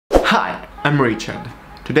Hi, I'm Richard.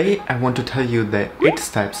 Today I want to tell you the 8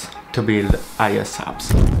 steps to build iOS apps.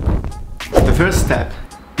 The first step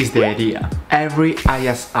is the idea. Every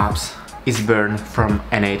iOS app is born from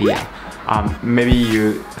an idea. Maybe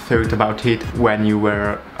you thought about it when you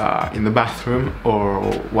were in the bathroom or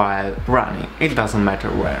while running. It doesn't matter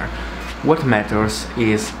where. What matters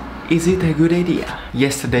is it a good idea?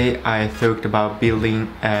 Yesterday I thought about building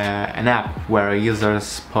an app where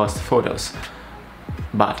users post photos.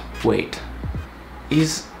 But wait,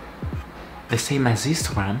 is the same as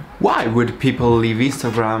Instagram? Why would people leave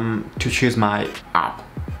Instagram to choose my app?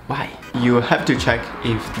 Why? You have to check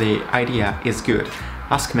if the idea is good.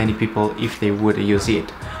 Ask many people if they would use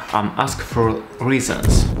it. Ask for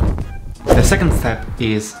reasons. The second step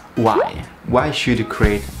is why. Why should you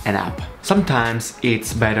create an app? Sometimes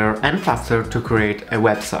it's better and faster to create a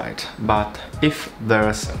website, but if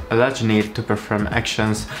there's a large need to perform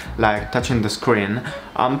actions like touching the screen,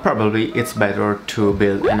 probably it's better to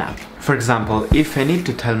build an app. For example, if I need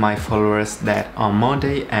to tell my followers that on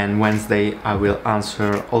Monday and Wednesday I will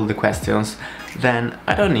answer all the questions, then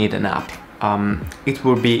I don't need an app. It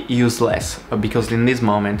would be useless because in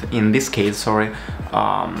this case,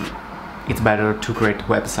 it's better to create a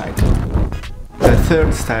website. The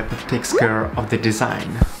third step takes care of the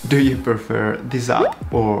design. Do you prefer this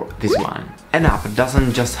app or this one? An app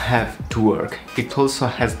doesn't just have to work, it also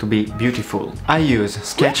has to be beautiful. I use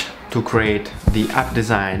Sketch to create the app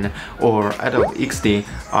design or Adobe XD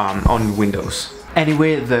on Windows.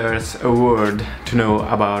 Anyway, there's a word to know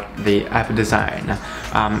about the app design.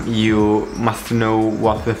 You must know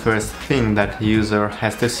what the first thing that the user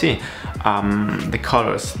has to see. The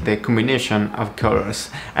colors, the combination of colors,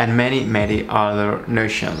 and many other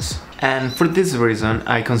notions. And for this reason,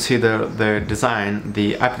 I consider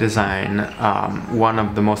the app design, one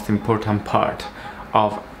of the most important part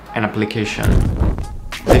of an application.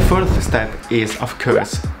 The fourth step is, of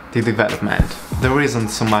course, the development. There isn't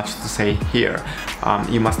so much to say here.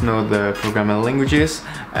 You must know the programming languages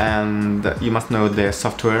and you must know the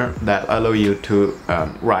software that allow you to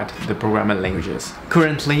write the programming languages.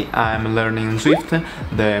 Currently I'm learning Swift,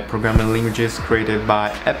 the programming languages created by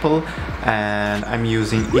Apple, and I'm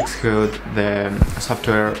using Xcode, the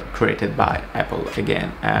software created by Apple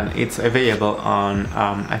again, and it's available on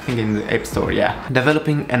I think in the App Store. Yeah,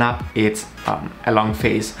 developing an app is a long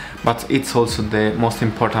phase, but it's also the most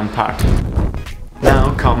important part.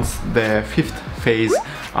 Now comes the fifth phase,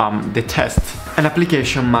 the test. An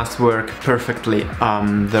application must work perfectly.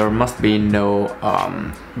 There must be no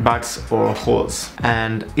bugs or holes,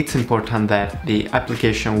 and it's important that the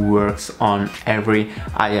application works on every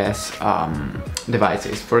iOS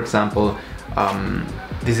devices. For example,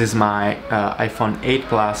 this is my iPhone 8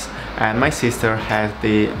 Plus and my sister has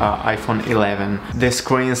the iPhone 11. The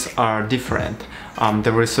screens are different.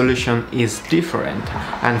 The resolution is different,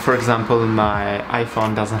 and for example my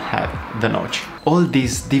iPhone doesn't have the notch. All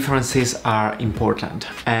these differences are important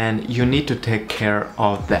and you need to take care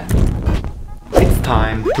of them. It's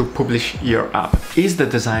time to publish your app. Is the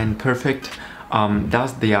design perfect?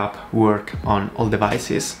 Does the app work on all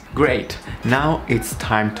devices? Great! Now it's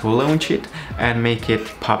time to launch it and make it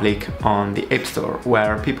public on the App Store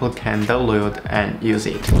where people can download and use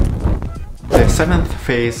it. The seventh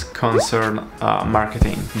phase concerns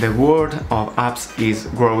marketing. The world of apps is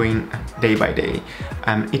growing day by day.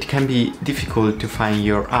 It can be difficult to find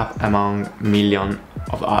your app among millions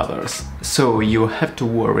of others. So you have to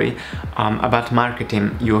worry about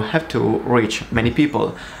marketing, you have to reach many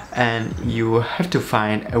people, and you have to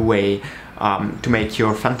find a way to make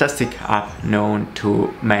your fantastic app known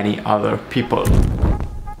to many other people.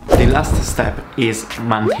 The last step is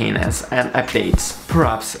maintenance and updates,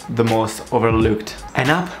 perhaps the most overlooked. An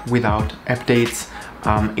app without updates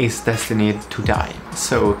is destined to die,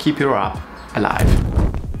 so keep your app alive.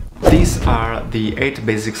 These are the 8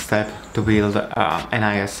 basic steps to build an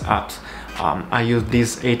iOS app. I use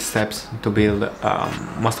these 8 steps to build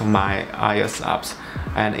most of my iOS apps,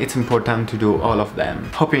 and it's important to do all of them.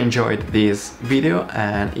 Hope you enjoyed this video,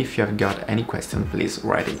 and if you have got any question, please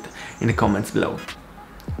write it in the comments below.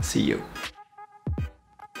 See you.